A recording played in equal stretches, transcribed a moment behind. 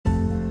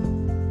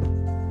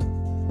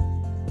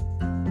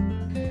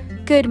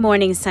Good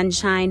morning,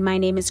 sunshine. My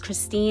name is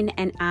Christine,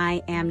 and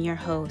I am your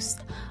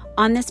host.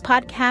 On this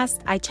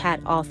podcast, I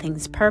chat all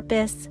things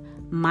purpose,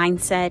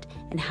 mindset,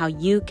 and how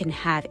you can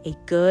have a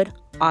good,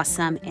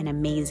 awesome, and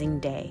amazing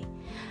day.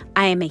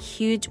 I am a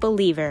huge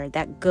believer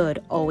that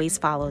good always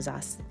follows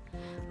us.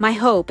 My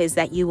hope is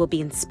that you will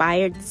be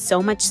inspired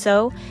so much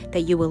so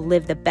that you will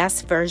live the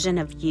best version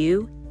of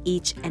you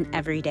each and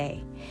every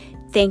day.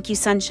 Thank you,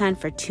 sunshine,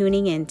 for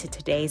tuning in to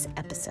today's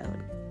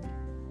episode.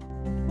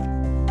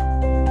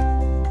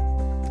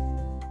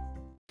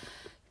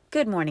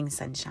 Good morning,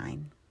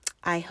 sunshine.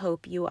 I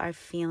hope you are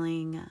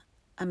feeling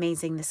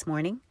amazing this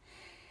morning.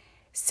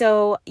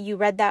 So you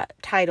read that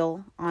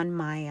title on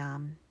my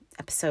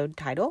episode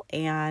title,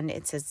 and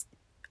it says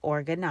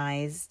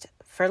Organized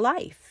for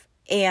Life.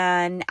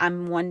 And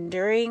I'm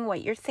wondering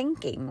what you're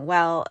thinking.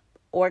 Well,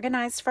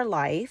 organized for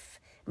life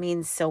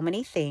means so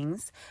many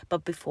things.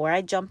 But before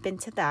I jump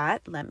into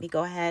that, let me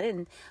go ahead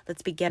and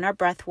let's begin our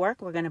breath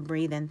work. We're going to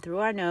breathe in through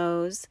our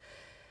nose,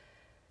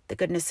 the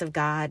goodness of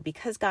God,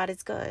 because God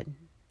is good.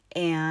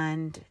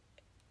 And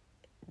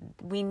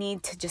we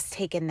need to just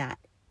take in that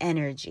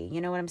energy. You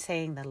know what I'm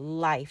saying? The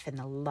life and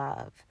the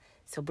love.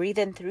 So breathe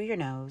in through your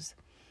nose.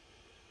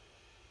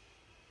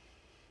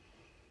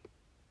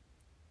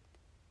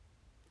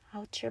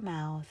 Out your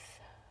mouth.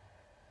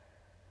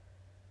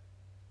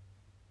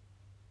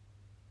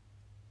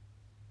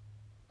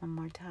 One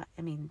more time.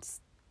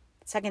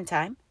 Second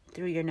time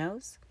through your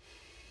nose.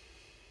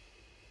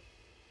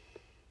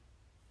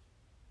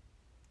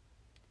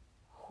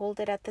 Hold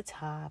it at the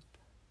top.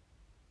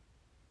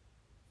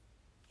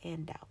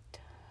 And out.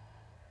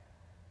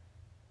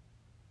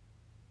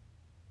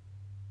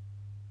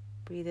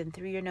 Breathe in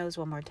through your nose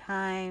one more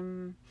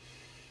time.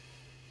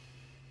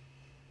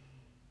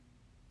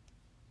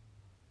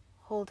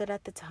 Hold it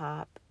at the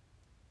top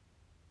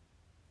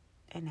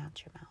and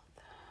out your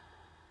mouth.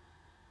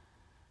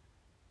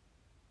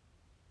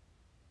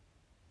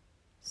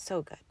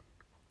 So good.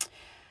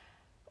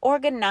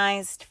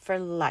 Organized for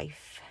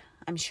life.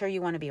 I'm sure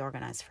you want to be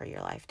organized for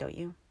your life, don't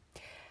you?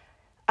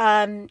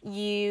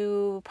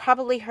 You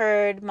probably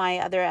heard my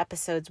other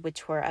episodes,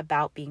 which were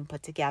about being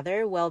put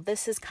together. Well,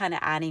 this is kind of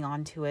adding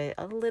on to it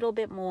a little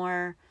bit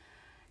more,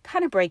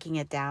 kind of breaking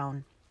it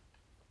down.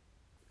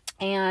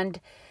 And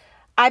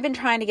I've been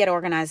trying to get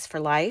organized for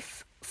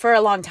life for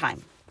a long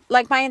time,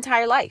 like my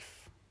entire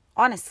life.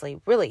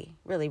 Honestly, really.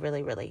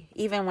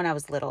 Even when I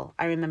was little,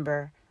 I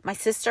remember my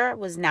sister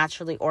was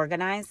naturally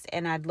organized,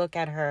 and I'd look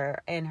at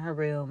her in her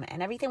room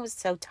and everything was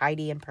so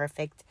tidy and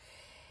perfect.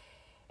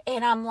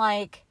 And I'm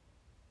like,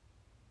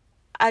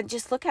 I'd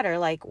just look at her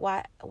like,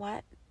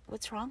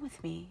 what's wrong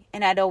with me?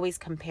 And I'd always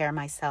compare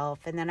myself,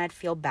 and then I'd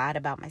feel bad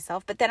about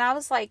myself. But then I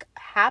was like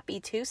happy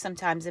too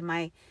sometimes in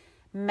my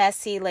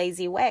messy,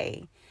 lazy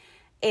way.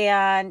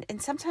 And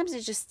sometimes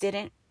it just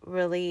didn't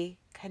really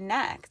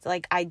connect.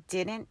 Like I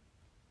didn't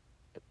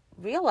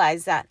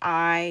realize that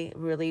I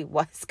really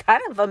was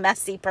kind of a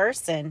messy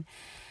person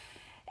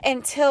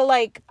until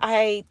like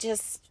I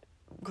just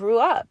grew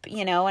up,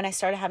 and I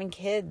started having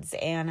kids.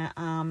 And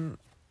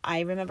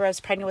I remember I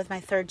was pregnant with my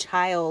third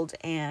child,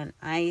 and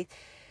I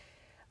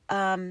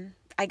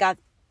got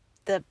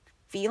the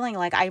feeling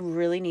like I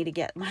really need to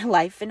get my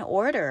life in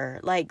order.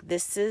 Like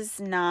this is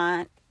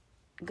not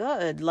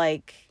good.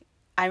 Like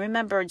I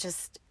remember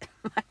just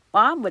my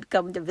mom would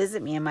come to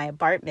visit me in my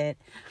apartment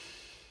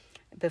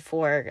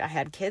before I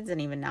had kids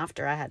and even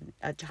after I had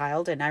a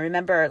child. And I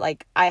remember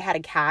like I had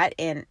a cat,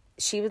 and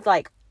she was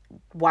like,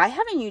 "Why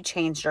haven't you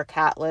changed your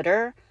cat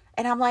litter?"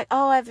 And I'm like,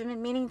 "Oh, I've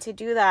been meaning to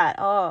do that."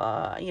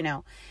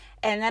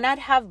 And then I'd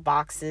have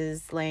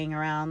boxes laying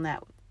around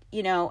that,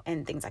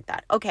 and things like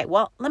that. Okay,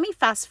 well, let me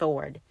fast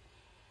forward.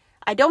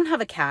 I don't have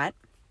a cat.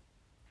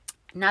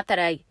 Not that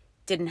I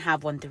didn't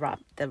have one throughout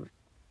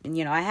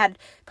I had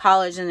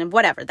college and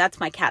whatever. That's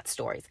my cat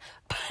stories.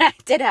 But I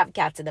did have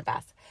cats in the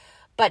past,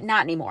 but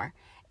not anymore.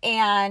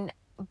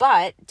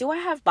 But do I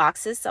have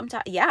boxes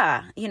sometimes?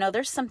 Yeah.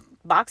 There's some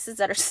boxes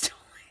that are still.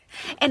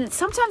 And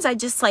sometimes I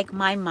just like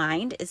my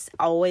mind is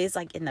always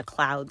like in the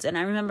clouds. And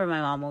I remember my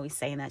mom always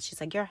saying that.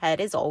 She's like, your head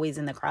is always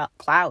in the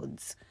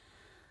clouds.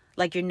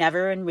 Like you're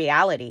never in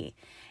reality.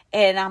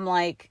 And I'm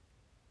like,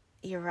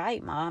 you're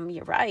right, Mom.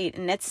 You're right.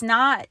 And it's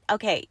not,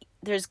 okay,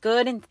 there's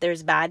good and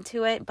there's bad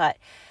to it. But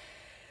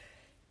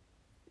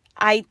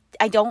I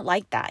don't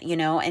like that,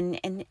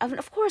 and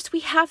of course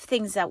we have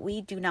things that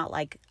we do not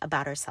like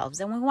about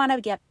ourselves, and we want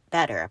to get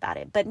better about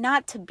it, but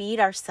not to beat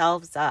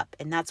ourselves up.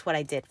 And that's what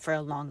I did for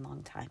a long,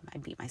 long time. I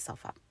beat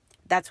myself up.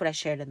 That's what I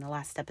shared in the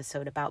last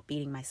episode about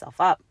beating myself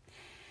up.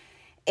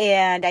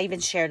 And I even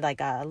shared like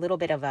a little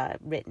bit of a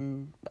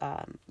written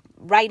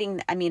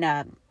writing. I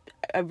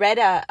read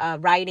a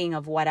writing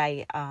of what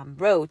I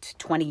wrote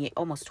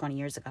almost 20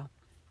 years ago.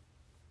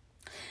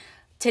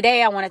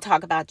 Today, I want to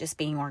talk about just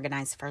being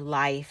organized for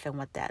life and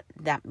what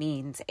that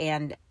means,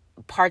 and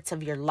parts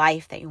of your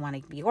life that you want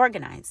to be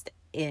organized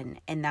in.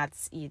 And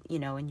that's, in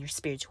your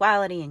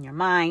spirituality, in your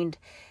mind,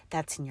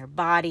 that's in your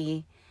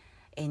body,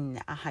 in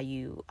how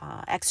you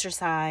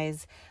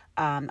exercise,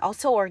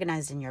 also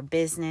organized in your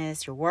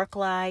business, your work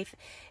life.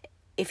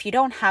 if you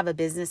don't have a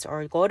business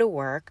or go to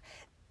work,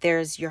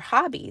 there's your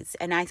hobbies.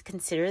 And I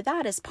consider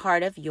that as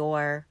part of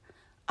your,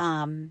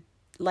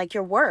 like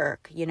your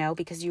work,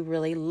 because you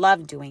really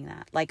love doing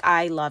that. Like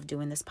I love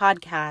doing this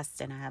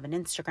podcast, and I have an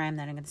Instagram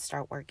that I'm going to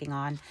start working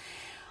on.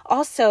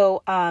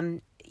 Also,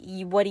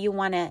 what do you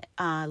want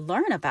to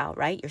learn about,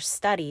 right? Your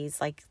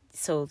studies, like,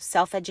 so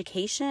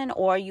self-education,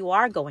 or you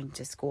are going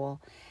to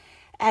school.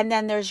 And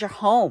then there's your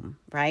home,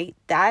 right?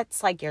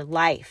 That's like your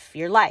life,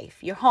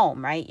 your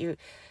home, right?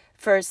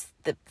 For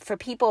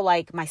people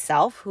like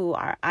myself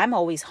I'm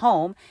always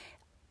home,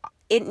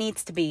 it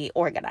needs to be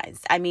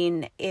organized. I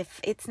mean, if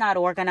it's not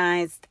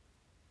organized,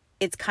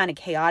 it's kind of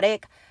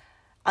chaotic.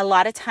 A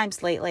lot of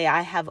times lately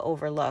I have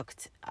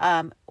overlooked,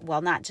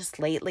 well, not just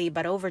lately,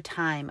 but over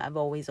time, I've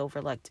always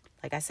overlooked.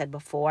 Like I said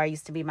before, I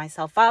used to beat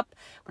myself up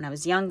when I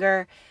was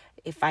younger.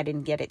 If I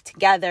didn't get it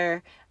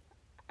together,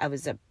 I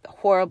was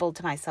horrible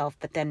to myself.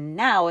 But then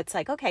now it's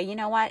like, okay, you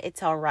know what?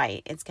 It's all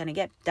right. It's going to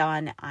get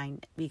done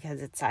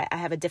because I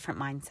have a different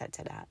mindset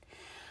to that.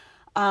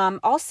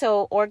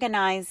 Also,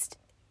 organized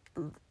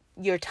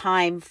your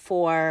time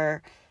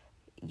for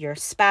your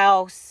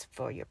spouse,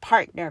 for your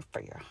partner,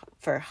 for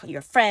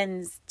your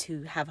friends,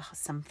 to have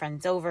some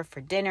friends over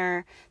for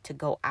dinner, to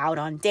go out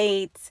on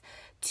dates,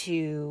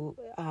 to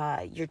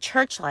your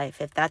church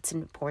life, if that's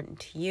important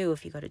to you,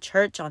 if you go to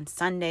church on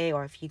Sunday,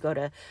 or if you go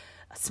to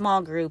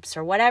small groups,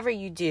 or whatever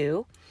you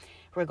do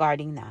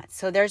regarding that.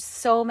 So there's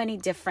so many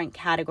different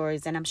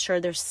categories, and I'm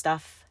sure there's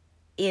stuff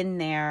in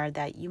there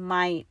that you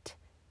might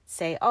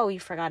say, oh, you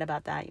forgot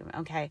about that.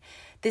 Okay.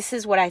 This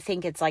is what I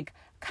think it's like,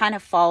 kind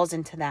of falls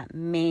into the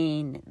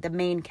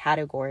main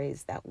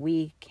categories that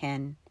we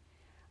can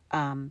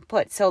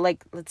put. So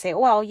like, let's say,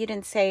 well, you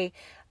didn't say,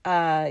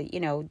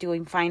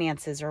 doing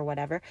finances or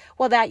whatever.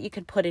 Well, that you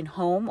can put in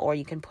home, or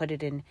you can put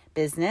it in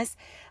business.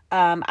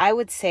 I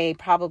would say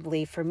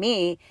probably for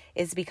me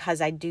is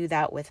because I do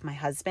that with my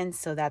husband.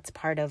 So that's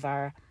part of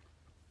our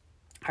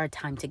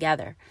time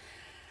together.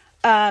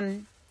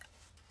 Now,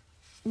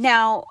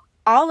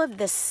 all of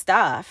this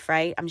stuff,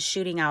 right, I'm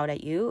shooting out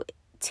at you,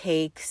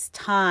 takes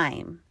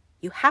time.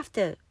 You have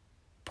to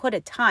put a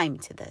time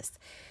to this.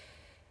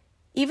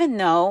 Even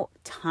though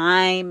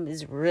time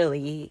is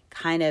really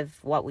kind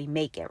of what we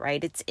make it,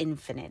 right? It's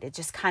infinite. It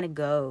just kind of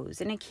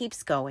goes, and it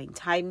keeps going.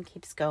 Time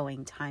keeps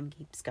going.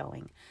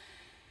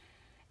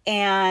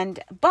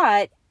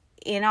 But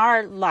in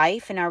our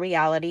life, in our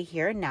reality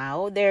here and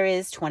now, there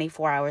is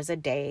 24 hours a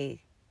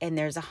day, and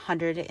there's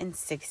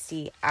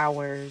 160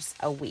 hours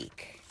a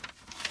week.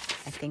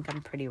 I think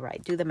I'm pretty right.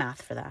 Do the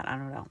math for that. I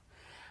don't know.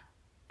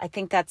 I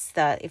think that's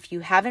if you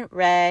haven't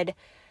read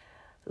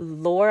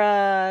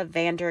Laura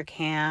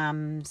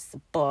Vanderkam's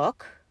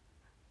book,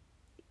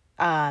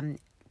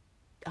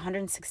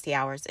 160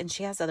 hours, and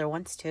she has other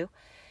ones too.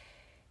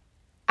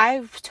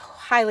 I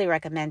highly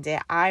recommend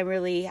it. I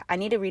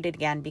need to read it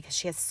again because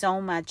she has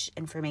so much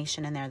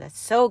information in there that's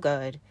so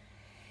good.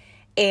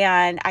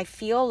 And I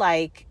feel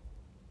like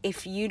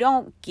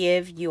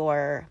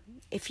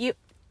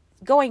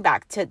going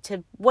back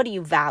to what do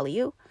you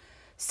value?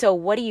 So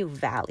what do you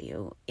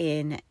value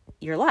in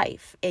your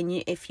life?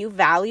 And if you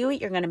value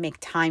it, you're going to make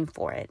time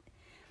for it.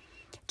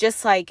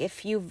 Just like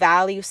if you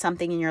value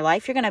something in your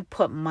life, you're going to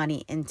put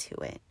money into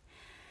it.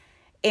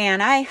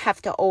 And I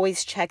have to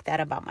always check that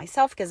about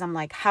myself, because I'm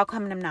like, how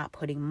come I'm not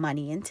putting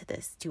money into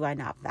this? Do I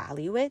not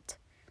value it?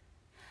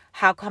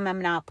 How come I'm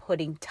not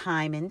putting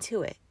time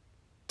into it?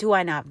 Do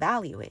I not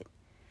value it?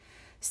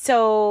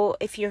 So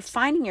if you're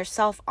finding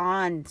yourself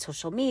on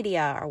social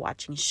media or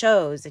watching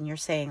shows and you're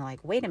saying like,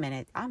 wait a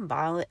minute, I'm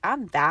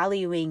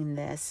valuing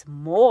this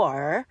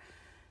more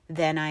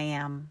than I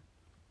am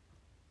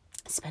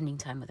spending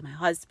time with my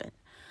husband,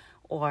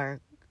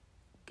 or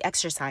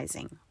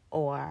exercising,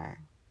 or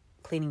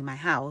cleaning my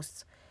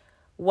house,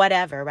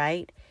 whatever,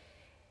 right?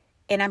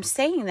 And I'm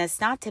saying this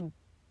not to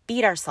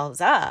beat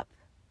ourselves up,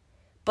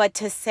 but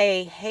to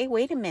say, hey,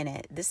 wait a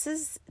minute, this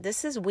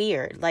is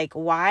weird. Like,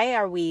 why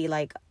are we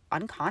like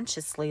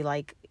unconsciously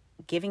like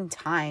giving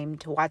time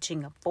to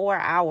watching 4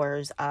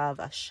 hours of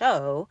a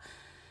show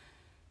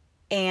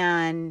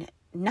and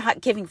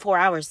not giving 4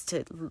 hours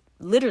to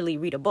literally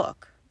read a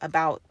book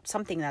about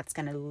something that's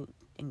going to,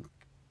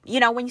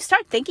 when you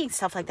start thinking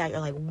stuff like that,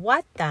 you're like,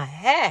 what the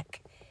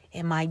heck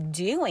am I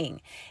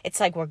doing? It's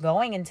like we're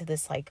going into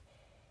this like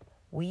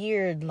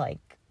weird,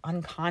 like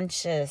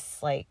unconscious,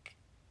 like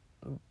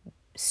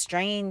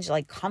strange,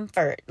 like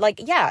comfort.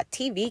 Like, yeah,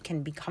 TV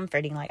can be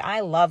comforting. Like, I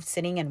love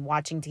sitting and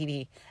watching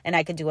TV, and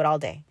I could do it all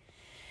day.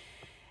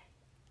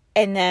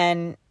 But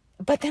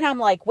then I'm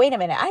like, wait a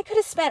minute, I could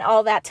have spent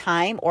all that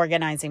time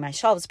organizing my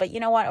shelves. But you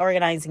know what?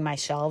 Organizing my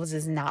shelves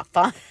is not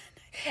fun.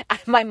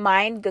 My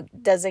mind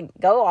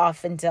doesn't go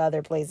off into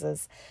other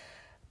places.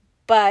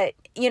 But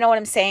you know what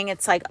I'm saying?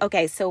 It's like,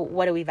 okay, so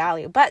what do we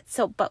value? But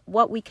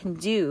what we can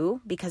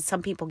do, because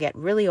some people get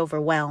really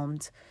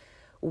overwhelmed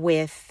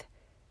with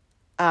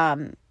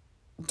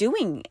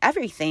doing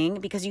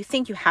everything, because you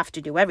think you have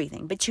to do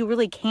everything, but you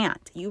really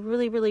can't. You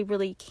really, really,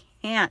 really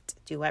can't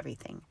do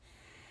everything.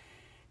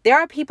 There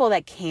are people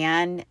that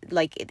can,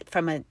 like,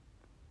 from a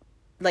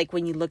like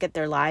when you look at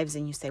their lives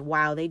and you say,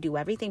 wow, they do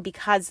everything,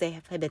 because they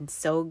have been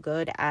so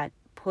good at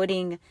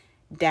putting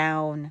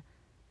down,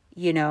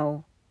 you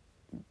know,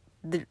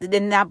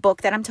 in that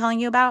book that I'm telling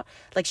you about,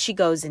 like she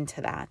goes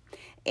into that,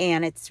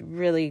 and it's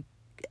really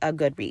a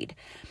good read.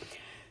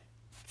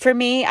 For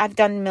me, I've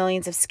done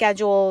millions of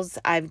schedules.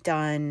 I've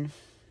done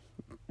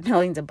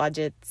millions of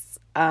budgets.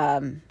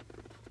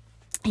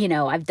 You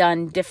know, I've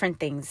done different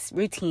things,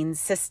 routines,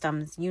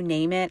 systems, you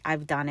name it,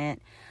 I've done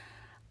it.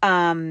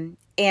 And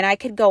I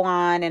could go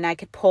on and I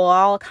could pull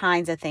all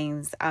kinds of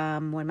things.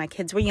 When my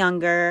kids were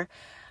younger,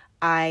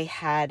 I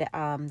had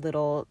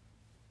little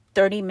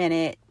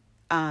 30-minute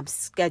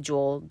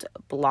scheduled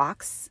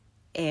blocks.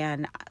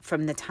 And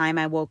from the time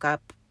I woke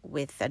up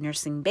with a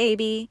nursing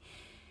baby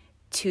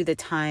to the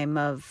time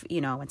of, you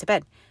know, I went to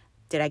bed.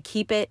 Did I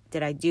keep it?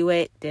 Did I do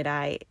it?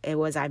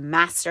 Was I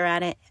master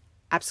at it?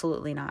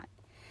 Absolutely not.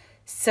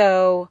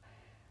 So,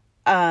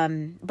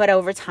 but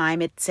over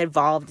time it's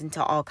evolved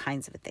into all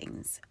kinds of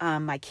things.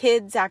 My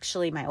kids,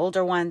 actually, my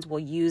older ones, will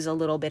use a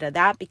little bit of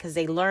that because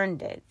they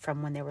learned it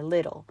from when they were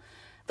little.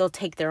 They'll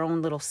take their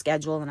own little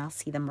schedule and I'll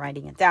see them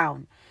writing it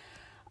down.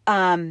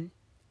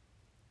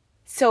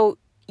 So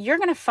you're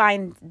going to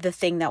find the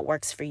thing that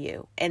works for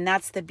you. And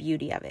that's the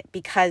beauty of it,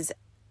 because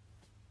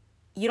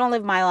you don't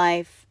live my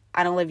life.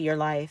 I don't live your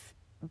life.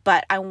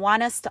 But I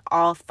want us to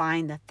all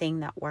find the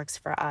thing that works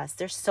for us.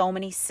 There's so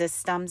many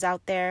systems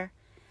out there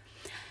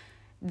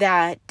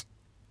that,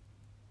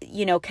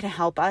 you know, can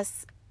help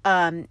us.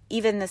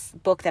 Even this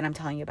book that I'm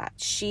telling you about,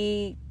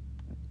 she,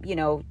 you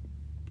know,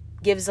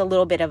 gives a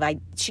little bit of,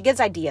 she gives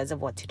ideas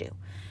of what to do.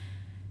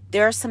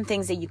 There are some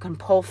things that you can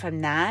pull from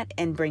that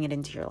and bring it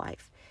into your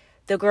life.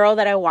 The girl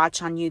that I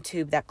watch on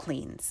YouTube that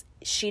cleans,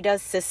 she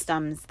does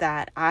systems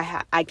that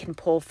I can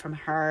pull from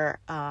her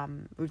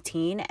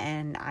routine,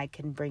 and I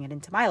can bring it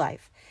into my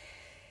life.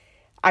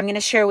 I'm going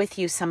to share with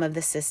you some of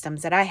the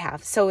systems that I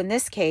have. So in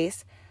this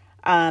case,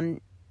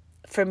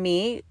 for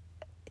me,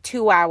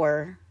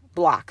 2-hour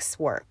blocks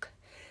work.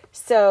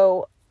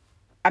 So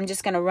I'm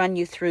just going to run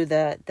you through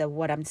the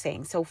what I'm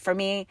saying. So for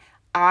me,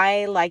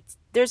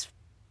 there's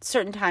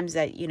certain times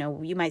that, you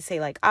know, you might say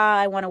like,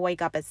 I want to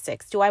wake up at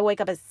 6. Do I wake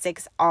up at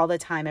 6 all the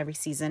time, every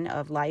season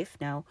of life?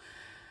 No.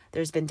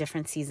 There's been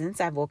different seasons.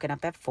 I've woken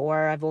up at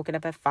 4. I've woken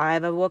up at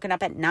 5. I've woken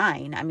up at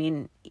 9. I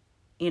mean,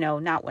 you know,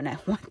 not when I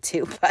want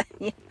to, but,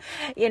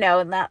 you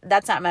know,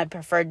 that's not my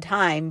preferred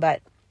time,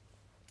 but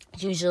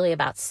usually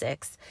about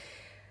 6.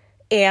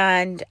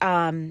 And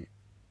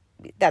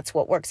that's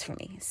what works for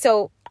me.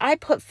 So I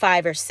put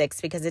 5 or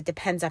 6 because it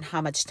depends on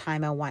how much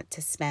time I want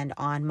to spend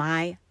on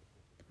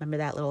remember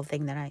that little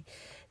thing that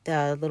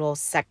the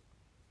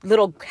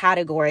little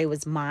category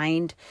was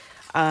mind.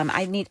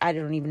 I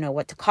don't even know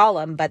what to call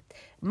them, but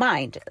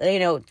mind, you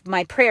know,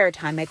 my prayer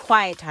time, my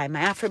quiet time,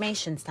 my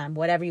affirmations time,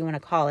 whatever you want to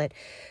call it.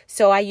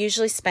 So I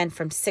usually spend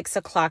from 6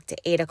 o'clock to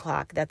 8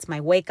 o'clock. That's my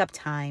wake up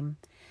time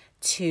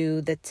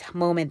to the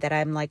moment that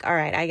I'm like, all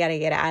right, I got to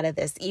get out of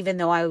this. Even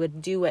though I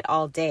would do it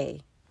all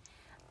day,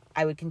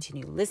 I would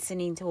continue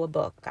listening to a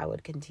book. I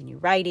would continue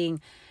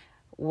writing,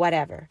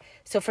 whatever.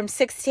 So from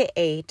 6 to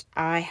 8,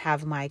 I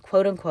have my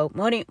quote unquote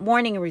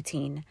morning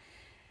routine.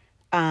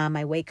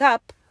 I wake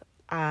up.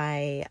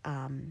 I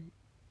can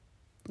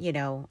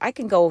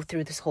go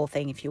through this whole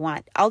thing if you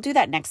want. I'll do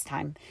that next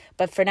time.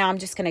 But for now, I'm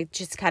just going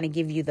to kind of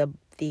give you the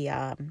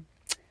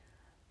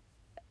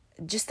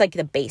just like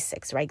the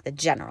basics, right? The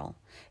general.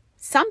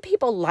 Some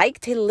people like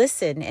to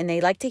listen and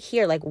they like to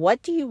hear, like,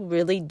 what do you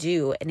really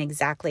do and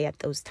exactly at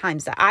those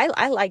times?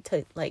 I like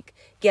to like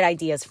get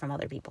ideas from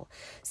other people.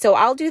 So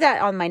I'll do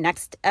that on my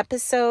next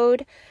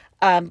episode.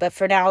 But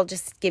for now, I'll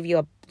just give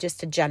you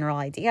just a general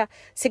idea.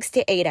 6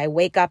 to 8, I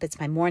wake up. It's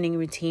my morning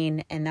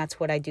routine. And that's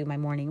what I do, my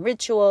morning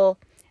ritual.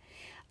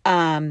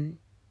 At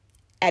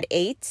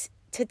 8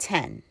 to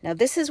 10. Now,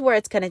 this is where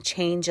it's going to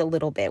change a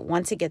little bit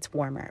once it gets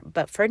warmer.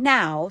 But for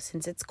now,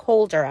 since it's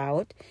colder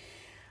out,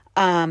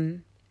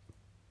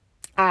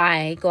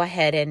 I go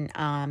ahead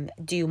and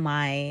do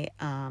my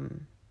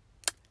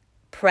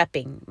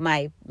prepping,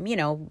 my,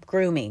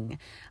 grooming,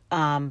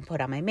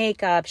 put on my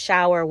makeup,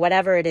 shower,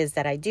 whatever it is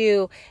that I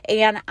do.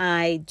 And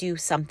I do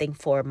something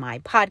for my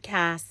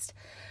podcast.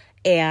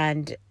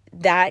 And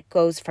that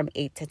goes from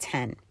 8 to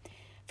 10.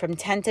 From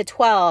 10 to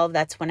 12,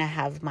 that's when I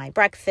have my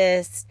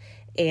breakfast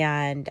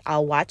and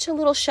I'll watch a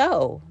little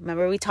show.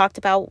 Remember we talked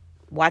about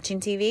watching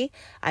TV?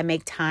 I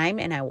make time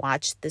and I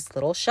watch this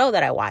little show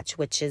that I watch,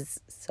 which is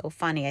so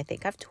funny. I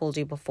think I've told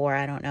you before.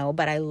 I don't know,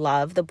 but I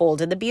love The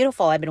Bold and the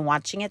Beautiful. I've been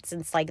watching it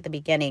since like the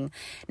beginning,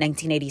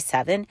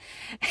 1987,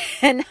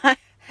 and I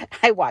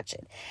watch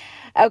it.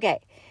 Okay.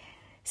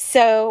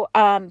 So,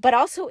 but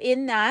also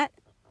in that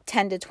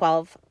 10 to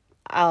 12,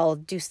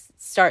 I'll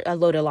start a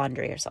load of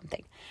laundry or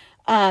something.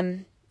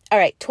 All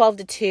right. 12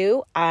 to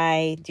 2,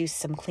 I do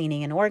some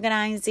cleaning and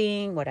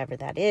organizing, whatever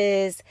that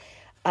is.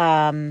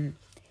 From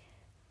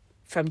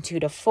 2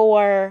 to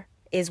 4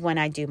 is when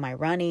I do my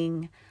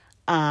running.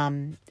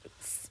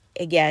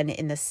 Again,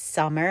 in the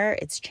summer,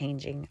 it's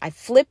changing. I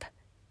flip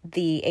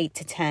the 8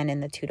 to 10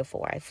 and the 2 to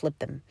 4. I flip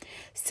them.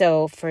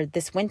 So for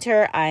this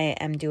winter, I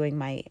am doing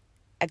my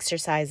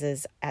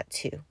exercises at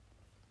 2.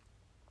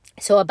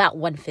 So about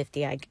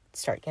 1:50, I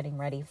start getting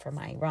ready for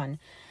my run.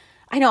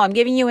 I know I'm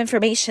giving you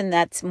information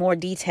that's more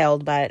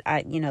detailed, but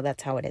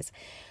that's how it is.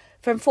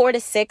 From 4 to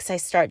 6, I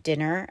start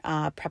dinner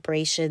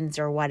preparations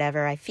or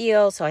whatever I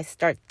feel. So I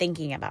start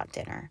thinking about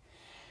dinner.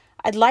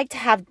 I'd like to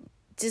have,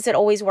 does it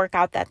always work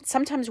out that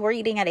sometimes we're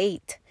eating at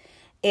 8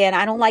 and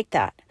I don't like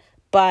that.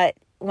 But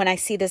when I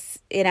see this,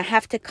 and I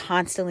have to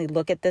constantly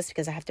look at this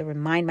because I have to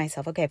remind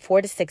myself, okay,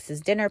 4 to 6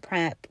 is dinner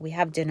prep. We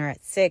have dinner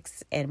at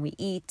 6 and we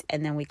eat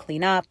and then we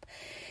clean up.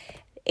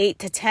 8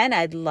 to 10,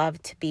 I'd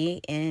love to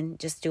be in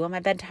just doing my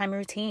bedtime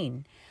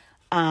routine.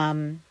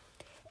 And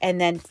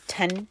then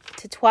 10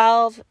 to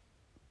 12,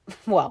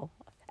 well,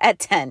 at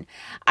 10,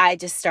 I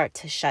just start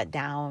to shut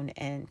down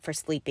and for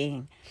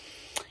sleeping.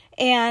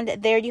 And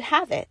there you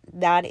have it.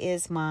 That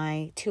is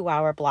my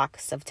 2-hour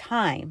blocks of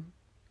time.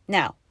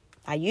 Now,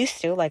 I used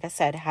to, like I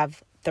said,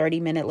 have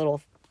 30-minute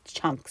little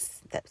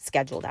chunks that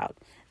scheduled out.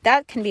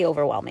 That can be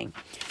overwhelming.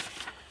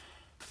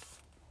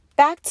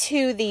 Back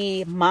to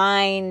the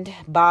mind,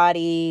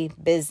 body,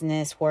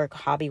 business, work,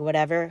 hobby,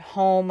 whatever,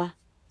 home,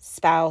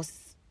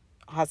 spouse,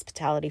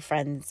 hospitality,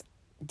 friends,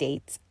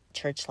 dates,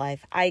 church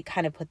life. I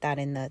kind of put that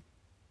in the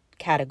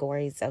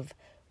categories of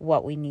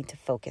what we need to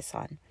focus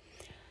on.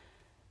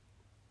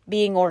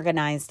 Being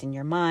organized in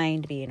your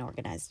mind, being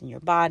organized in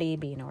your body,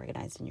 being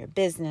organized in your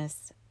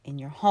business, in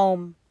your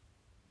home,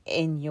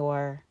 in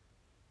your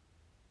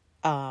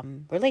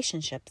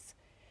relationships.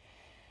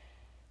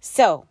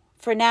 So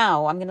for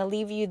now, I'm going to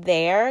leave you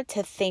there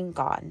to think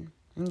on.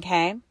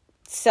 Okay.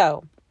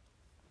 So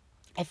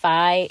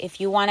if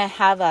you want to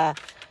have a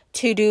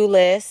to-do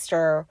list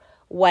or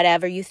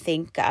whatever you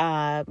think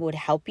would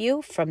help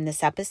you from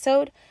this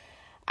episode,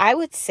 I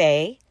would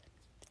say,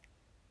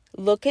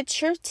 look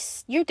at your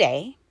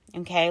day.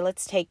 Okay.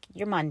 Let's take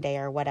your Monday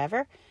or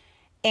whatever.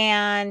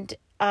 And,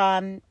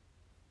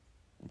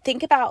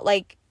 think about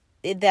like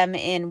them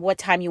in what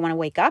time you want to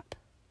wake up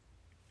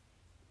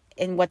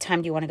and what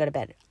time do you want to go to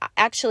bed.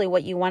 Actually,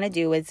 what you want to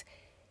do is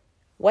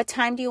what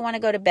time do you want to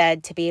go to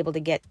bed to be able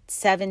to get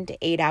 7 to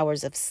 8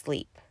 hours of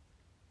sleep?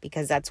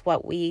 Because that's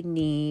what we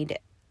need.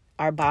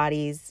 Our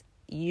bodies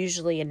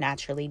usually and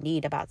naturally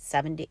need about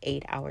 7 to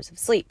 8 hours of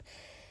sleep.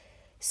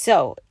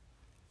 So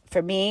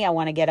for me, I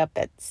want to get up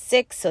at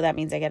 6. So that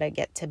means I got to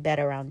get to bed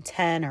around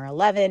 10 or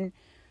 11,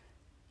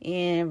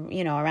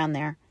 around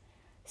there.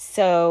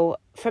 So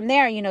from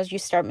there, you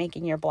start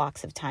making your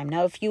blocks of time.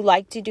 Now, if you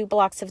like to do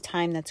blocks of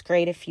time, that's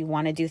great. If you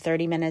want to do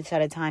 30 minutes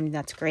at a time,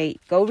 that's great.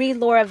 Go read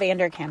Laura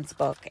Vanderkam's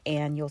book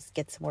and you'll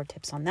get some more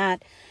tips on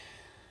that.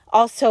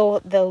 Also,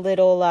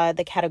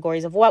 the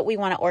categories of what we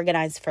want to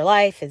organize for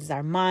life is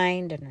our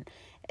mind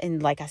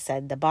and like I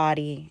said, the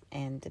body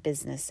and the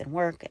business and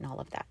work and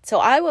all of that. So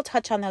I will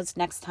touch on those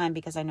next time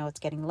because I know it's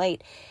getting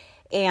late.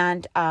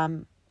 And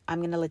I'm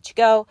going to let you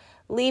go.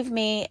 Leave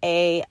me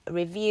a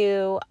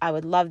review. I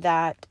would love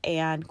that.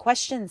 And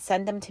questions,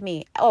 send them to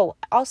me. Oh,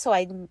 also,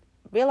 I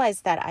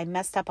realized that I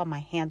messed up on my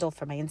handle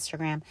for my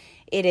Instagram.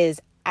 It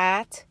is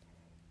at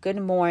good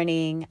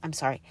morning. I'm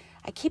sorry.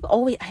 I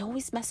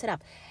always mess it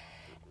up.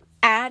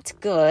 At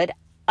good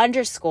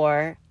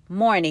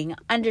 _morning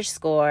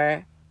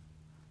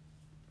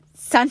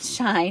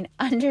 _sunshine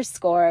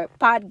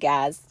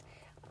 _podcast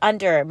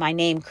under my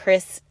name,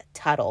 Chris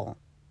Tuttle.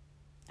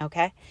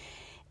 Okay.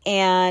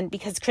 And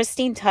because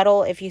Christine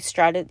Tuttle, if you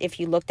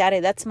looked at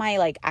it, that's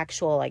my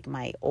actual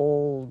my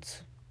old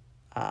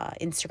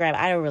Instagram.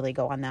 I don't really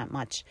go on that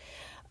much.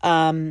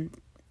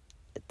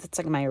 That's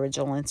like my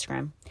original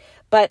Instagram.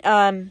 But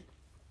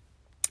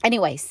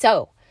anyway,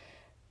 so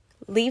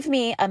leave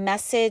me a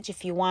message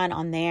if you want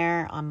on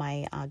there on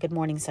my Good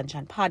Morning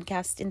Sunshine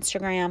podcast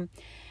Instagram.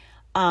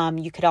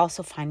 You could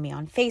also find me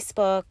on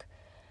Facebook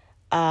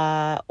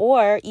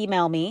or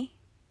email me.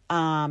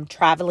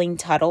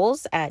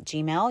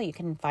 travelingtuttles@gmail.com. You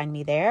can find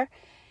me there.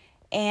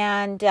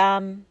 And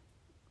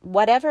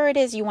whatever it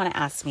is you want to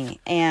ask me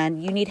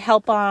and you need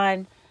help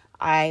on,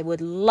 I would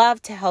love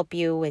to help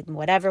you in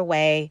whatever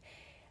way.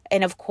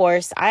 And of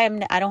course, I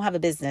don't have a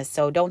business,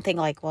 so don't think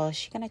well, is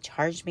she going to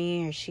charge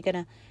me or is she going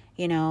to,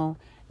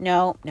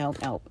 no.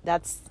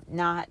 That's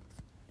not,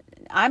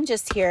 I'm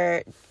just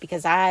here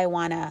because I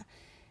want to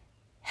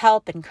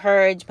help,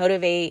 encourage,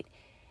 motivate,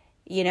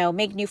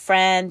 make new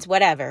friends,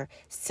 whatever.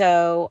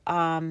 So,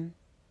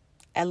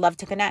 I love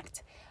to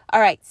connect. All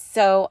right.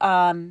 So,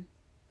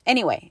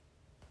 anyway,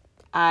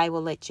 I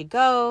will let you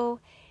go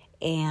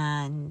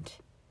and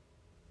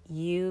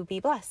you be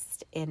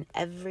blessed in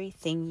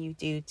everything you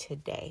do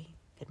today.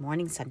 Good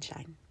morning,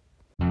 sunshine.